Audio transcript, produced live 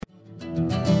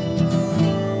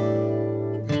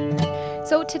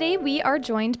So today we are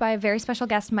joined by a very special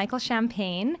guest, Michael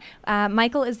Champagne.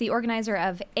 Michael is the organizer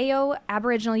of AO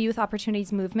Aboriginal Youth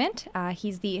Opportunities Movement.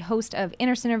 He's the host of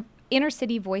Inner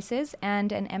City Voices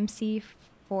and an MC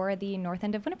for the North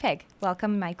End of Winnipeg.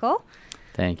 Welcome, Michael.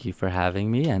 Thank you for having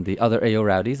me and the other AO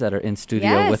Rowdies that are in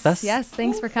studio with us. Yes,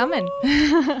 thanks for coming.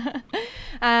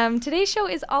 Today's show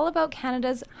is all about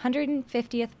Canada's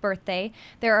 150th birthday.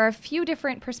 There are a few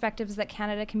different perspectives that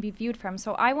Canada can be viewed from,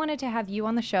 so I wanted to have you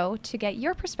on the show to get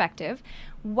your perspective.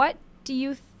 What do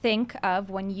you think of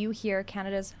when you hear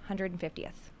Canada's 150th?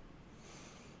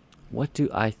 What do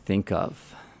I think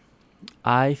of?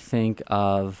 I think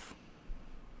of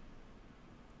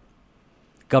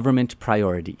government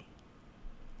priority.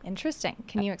 Interesting.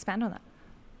 Can you expand on that?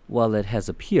 Well, it has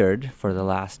appeared for the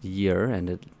last year, and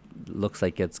it looks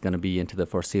like it's going to be into the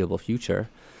foreseeable future,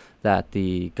 that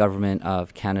the government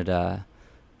of Canada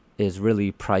is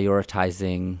really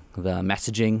prioritizing the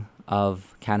messaging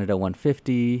of Canada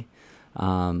 150.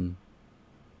 To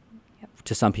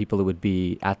some people, it would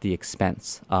be at the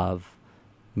expense of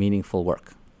meaningful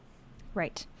work.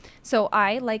 Right. So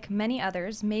I, like many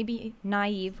others, may be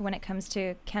naive when it comes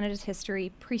to Canada's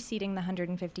history preceding the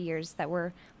 150 years that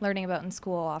we're learning about in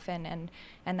school often and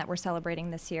that we're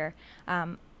celebrating this year.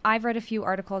 I've read a few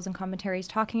articles and commentaries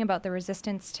talking about the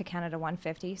resistance to Canada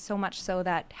 150, so much so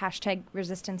that hashtag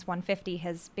resistance 150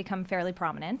 has become fairly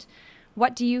prominent.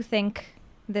 What do you think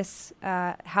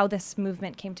how this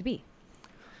movement came to be?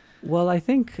 Well, I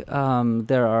think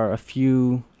there are a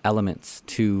few elements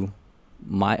to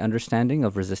my understanding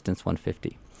of Resistance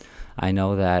 150. I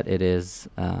know that it is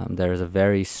there is a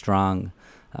very strong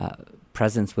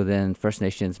presence within First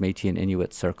Nations, Métis, and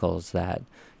Inuit circles that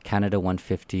Canada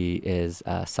 150 is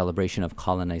a celebration of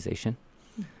colonization.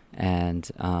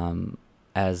 And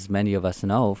as many of us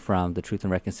know from the Truth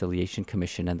and Reconciliation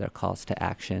Commission and their calls to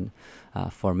action,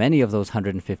 for many of those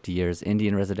 150 years,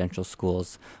 Indian residential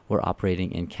schools were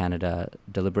operating in Canada,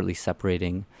 deliberately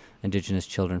separating Indigenous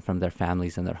children from their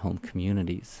families and their home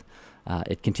communities.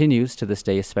 It continues to this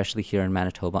day, especially here in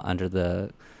Manitoba, under the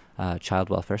child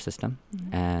welfare system.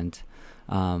 Mm-hmm. And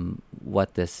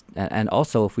and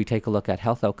also if we take a look at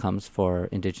health outcomes for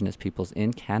Indigenous peoples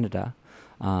in Canada,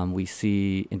 we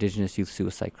see Indigenous youth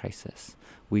suicide crisis.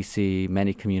 We see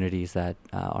many communities that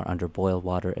are under boil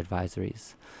water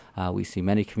advisories. We see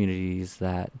many communities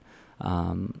that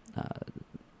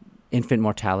infant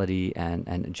mortality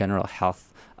and general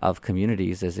health of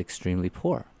communities is extremely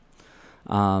poor,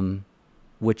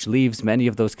 which leaves many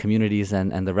of those communities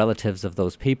and the relatives of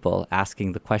those people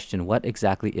asking the question, what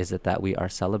exactly is it that we are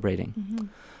celebrating?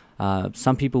 Mm-hmm.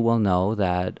 Some people will know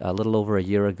that a little over a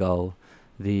year ago,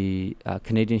 the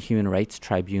Canadian Human Rights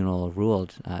Tribunal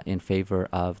ruled in favor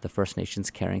of the First Nations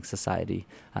Caring Society,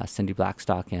 Cindy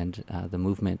Blackstock, and the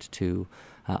movement to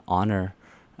honor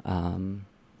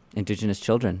Indigenous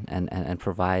children and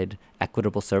provide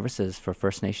equitable services for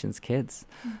First Nations kids.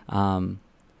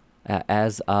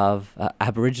 As of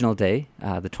Aboriginal Day,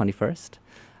 the 21st,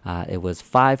 it was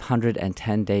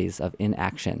 510 days of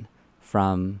inaction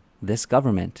from this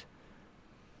government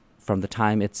from the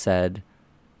time the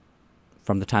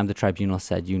tribunal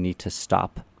said you need to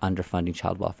stop underfunding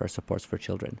child welfare supports for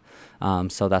children.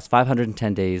 So that's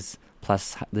 510 days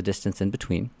plus the distance in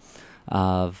between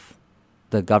of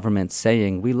the government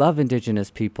saying, we love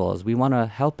Indigenous peoples, we want to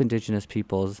help Indigenous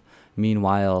peoples.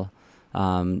 Meanwhile,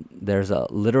 there's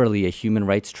literally a human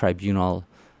rights tribunal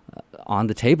on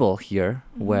the table here,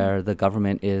 mm-hmm. where the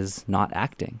government is not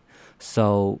acting.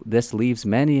 So this leaves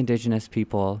many Indigenous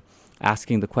people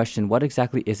asking the question, what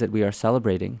exactly is it we are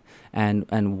celebrating?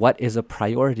 And what is a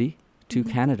priority to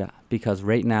mm-hmm. Canada? Because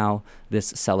right now, this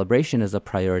celebration is a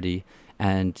priority,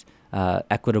 and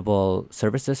equitable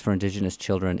services for Indigenous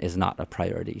children is not a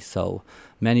priority. So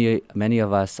many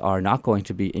of us are not going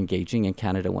to be engaging in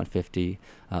Canada 150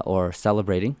 or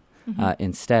celebrating. Mm-hmm.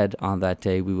 Instead, on that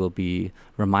day, we will be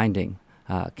reminding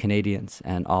Canadians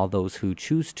and all those who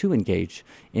choose to engage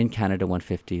in Canada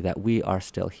 150 that we are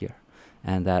still here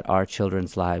and that our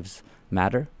children's lives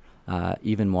matter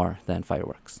even more than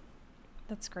fireworks.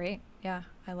 That's great. Yeah,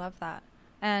 I love that.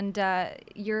 And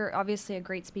you're obviously a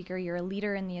great speaker. You're a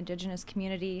leader in the Indigenous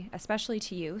community, especially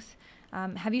to youth.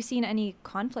 Have you seen any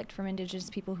conflict from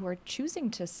Indigenous people who are choosing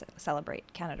to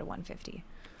celebrate Canada 150?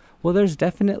 Well, there's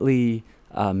definitely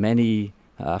many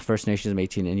First Nations,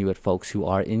 Métis, and Inuit folks who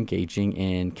are engaging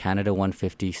in Canada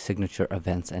 150 signature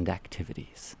events and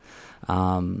activities.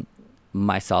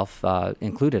 Myself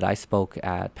included. I spoke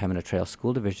at Pembina Trail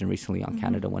School Division recently on mm-hmm.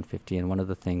 Canada 150, and one of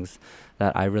the things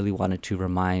that I really wanted to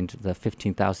remind the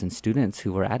 15,000 students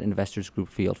who were at Investors Group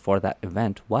Field for that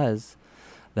event was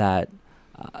that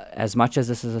as much as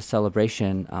this is a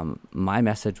celebration, my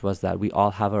message was that we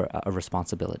all have a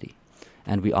responsibility,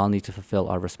 and we all need to fulfill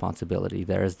our responsibility.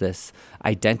 There is this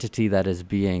identity that is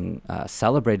being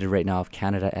celebrated right now of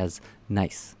Canada as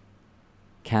nice,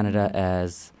 Canada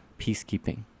as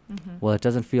peacekeeping. Well, it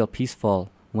doesn't feel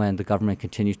peaceful when the government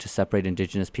continues to separate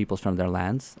Indigenous peoples from their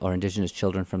lands or Indigenous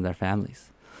children from their families.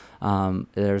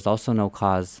 There's also no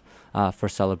cause for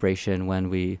celebration when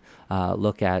we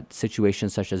look at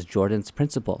situations such as Jordan's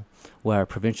Principle, where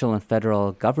provincial and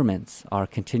federal governments are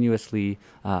continuously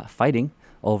fighting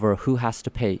over who has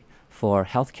to pay for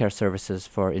healthcare services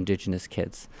for Indigenous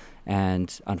kids.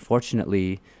 And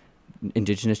unfortunately,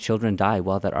 Indigenous children die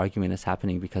while that argument is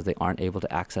happening because they aren't able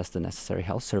to access the necessary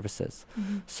health services.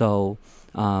 So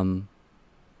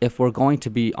if we're going to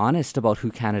be honest about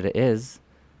who Canada is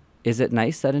it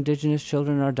nice that Indigenous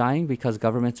children are dying because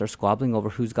governments are squabbling over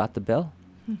who's got the bill?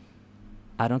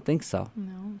 I don't think so.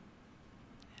 No.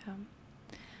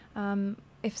 Yeah.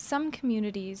 If some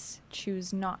communities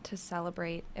choose not to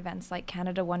celebrate events like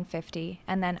Canada 150,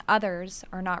 and then others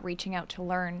are not reaching out to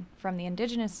learn from the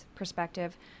Indigenous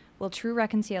perspective, will true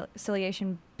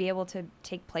reconciliation be able to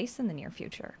take place in the near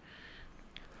future?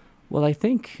 Well, I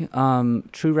think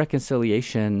true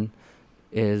reconciliation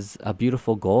is a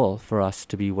beautiful goal for us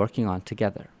to be working on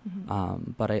together.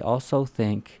 But I also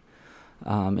think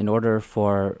in order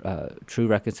for true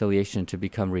reconciliation to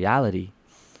become reality,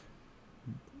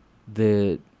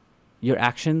 your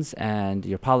actions and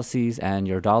your policies and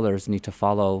your dollars need to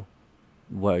follow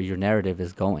where your narrative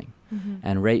is going.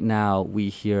 And right now we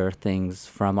hear things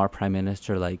from our Prime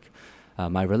Minister like,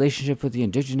 my relationship with the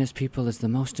Indigenous people is the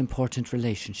most important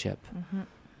relationship.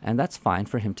 And that's fine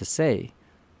for him to say.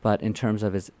 But in terms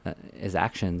of his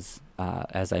actions,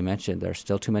 as I mentioned, there are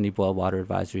still too many boil water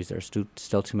advisories. There are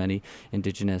still too many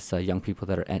Indigenous young people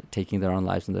that are taking their own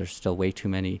lives, and there's still way too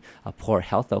many poor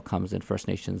health outcomes in First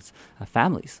Nations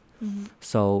families.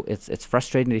 So it's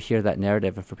frustrating to hear that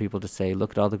narrative and for people to say,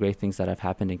 look at all the great things that have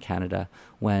happened in Canada,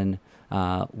 when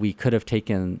we could have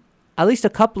taken at least a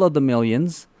couple of the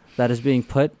millions that is being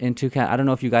put into Canada. I don't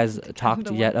know if you guys talked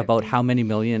yet about how many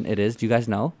million it is. Do you guys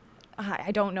know?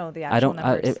 I don't know the actual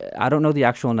numbers. I don't know the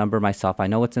actual number myself. I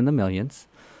know it's in the millions.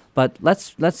 But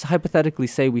let's hypothetically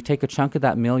say we take a chunk of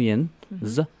that millions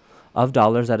of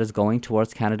dollars that is going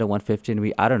towards Canada 150 and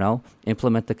we, I don't know,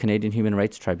 implement the Canadian Human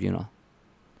Rights Tribunal.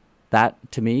 That,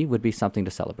 to me, would be something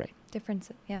to celebrate. Difference,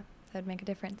 yeah. That would make a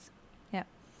difference. Yeah.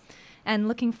 And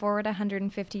looking forward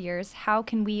 150 years, how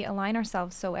can we align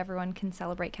ourselves so everyone can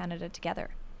celebrate Canada together?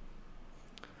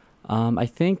 I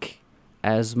think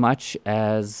as much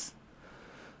as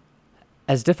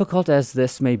difficult as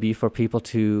this may be for people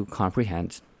to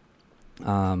comprehend,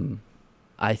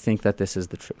 I think that this is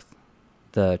the truth.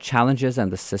 The challenges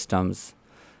and the systems,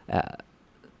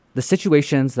 the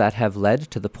situations that have led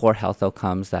to the poor health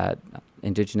outcomes that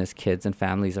Indigenous kids and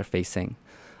families are facing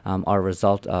are a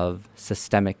result of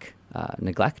systemic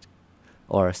neglect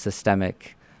or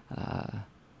systemic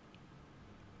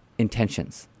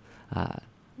intentions.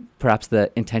 Perhaps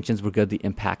the intentions were good, the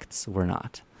impacts were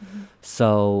not.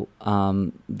 So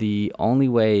the only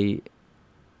way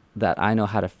that I know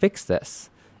how to fix this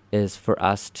is for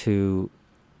us to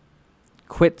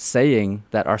quit saying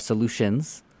that our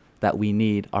solutions that we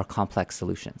need are complex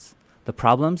solutions. The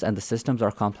problems and the systems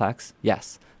are complex,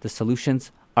 yes. The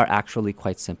solutions are actually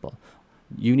quite simple.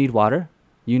 You need water,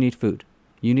 you need food,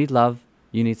 you need love,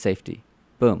 you need safety.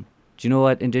 Boom. Do you know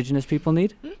what Indigenous people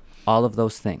need? All of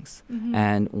those things.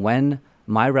 And when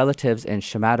my relatives in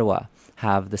Shamattawa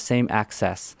have the same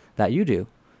access that you do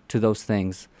to those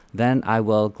things, then I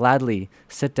will gladly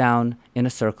sit down in a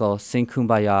circle, sing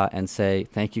Kumbaya, and say,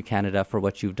 thank you, Canada, for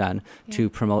what you've done to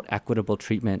promote equitable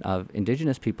treatment of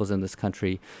Indigenous peoples in this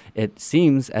country. It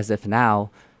seems as if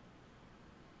now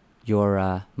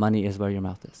your money is where your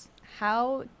mouth is.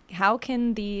 How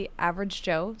can the average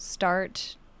Joe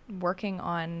start working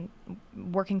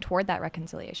toward that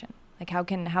reconciliation? Like how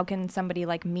can somebody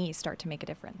like me start to make a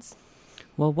difference?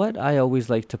 Well, what I always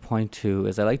like to point to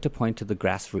is I like to point to the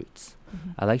grassroots.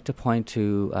 I like to point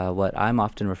to what I'm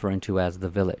often referring to as the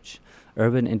village,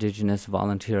 urban Indigenous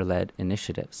volunteer-led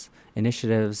initiatives.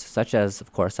 Initiatives such as,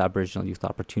 of course, Aboriginal Youth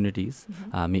Opportunities,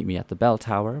 Meet Me at the Bell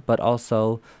Tower, but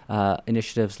also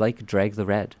initiatives like Drag the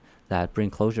Red that bring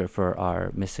closure for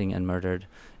our missing and murdered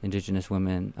Indigenous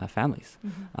women families.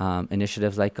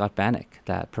 Initiatives like Got Bannock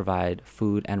that provide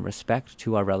food and respect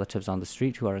to our relatives on the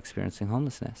street who are experiencing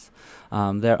homelessness.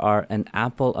 There are an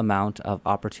ample amount of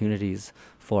opportunities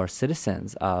for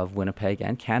citizens of Winnipeg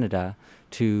and Canada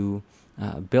to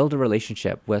build a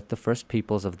relationship with the First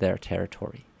Peoples of their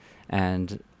territory.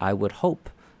 And I would hope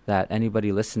that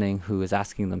anybody listening who is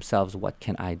asking themselves, what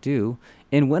can I do?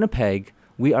 In Winnipeg,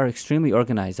 we are extremely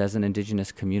organized as an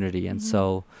Indigenous community. And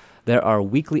so there are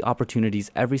weekly opportunities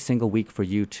every single week for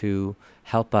you to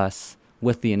help us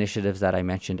with the initiatives that I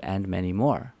mentioned and many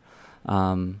more.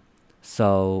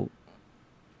 So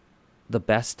the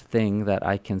best thing that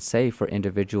I can say for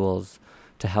individuals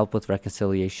to help with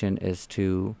reconciliation is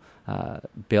to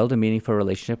build a meaningful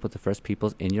relationship with the First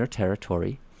Peoples in your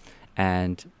territory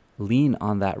and lean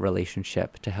on that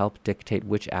relationship to help dictate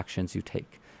which actions you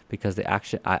take. Because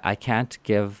I can't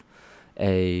give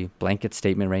a blanket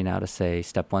statement right now to say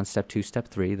step 1, step 2, step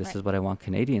 3, this is what I want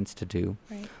Canadians to do.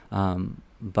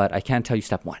 But I can tell you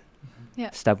step 1.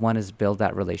 Yeah. Step 1 is build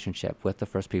that relationship with the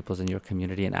First Peoples in your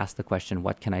community and ask the question,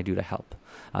 what can I do to help?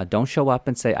 Don't show up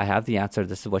and say, I have the answer,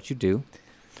 this is what you do.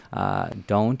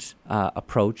 Don't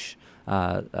approach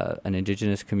an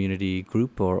Indigenous community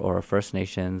group or a First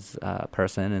Nations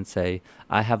person and say,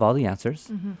 I have all the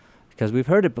answers. Because we've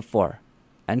heard it before.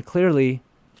 And clearly,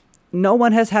 no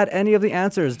one has had any of the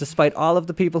answers, despite all of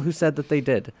the people who said that they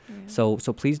did. So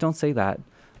please don't say that.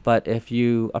 But if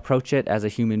you approach it as a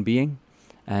human being,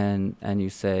 and you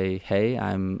say, hey,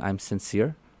 I'm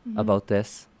sincere about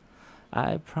this,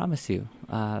 I promise you,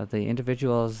 the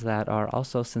individuals that are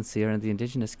also sincere in the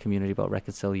Indigenous community about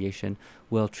reconciliation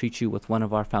will treat you with one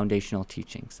of our foundational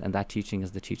teachings, and that teaching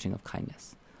is the teaching of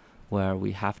kindness, where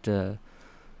we have to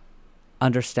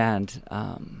understand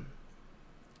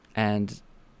and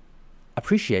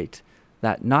appreciate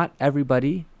that not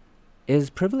everybody is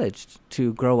privileged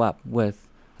to grow up with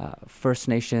First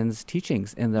Nations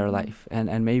teachings in their life,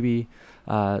 and maybe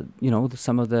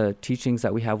some of the teachings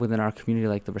that we have within our community,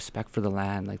 like the respect for the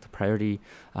land, like the priority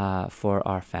for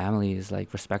our families,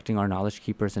 like respecting our knowledge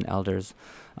keepers and elders.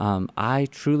 I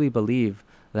truly believe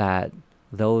that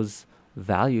those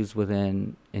values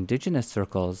within Indigenous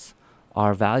circles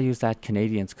are values that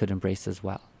Canadians could embrace as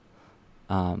well.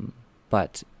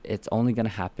 But it's only going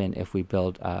to happen if we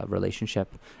build a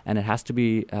relationship, and it has to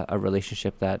be a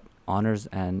relationship that honors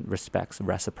and respects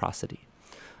reciprocity.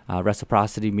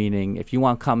 Reciprocity meaning if you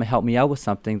want to come and help me out with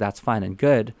something, that's fine and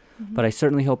good, but I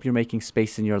certainly hope you're making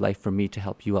space in your life for me to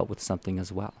help you out with something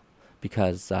as well,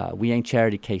 because we ain't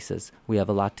charity cases. We have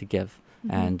a lot to give.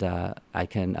 And I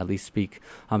can at least speak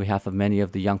on behalf of many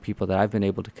of the young people that I've been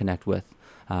able to connect with.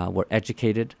 We're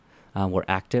educated, we're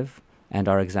active, and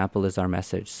our example is our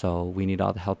message. So we need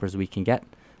all the helpers we can get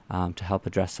to help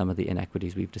address some of the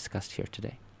inequities we've discussed here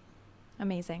today.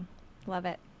 Amazing. Love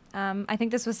it. I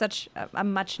think this was such a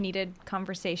much needed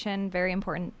conversation, very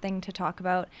important thing to talk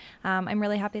about. I'm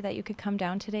really happy that you could come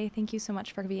down today. Thank you so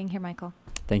much for being here, Michael.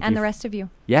 Thank you. And the rest of you.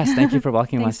 Yes, thank you for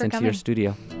welcoming us for into coming. your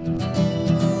studio.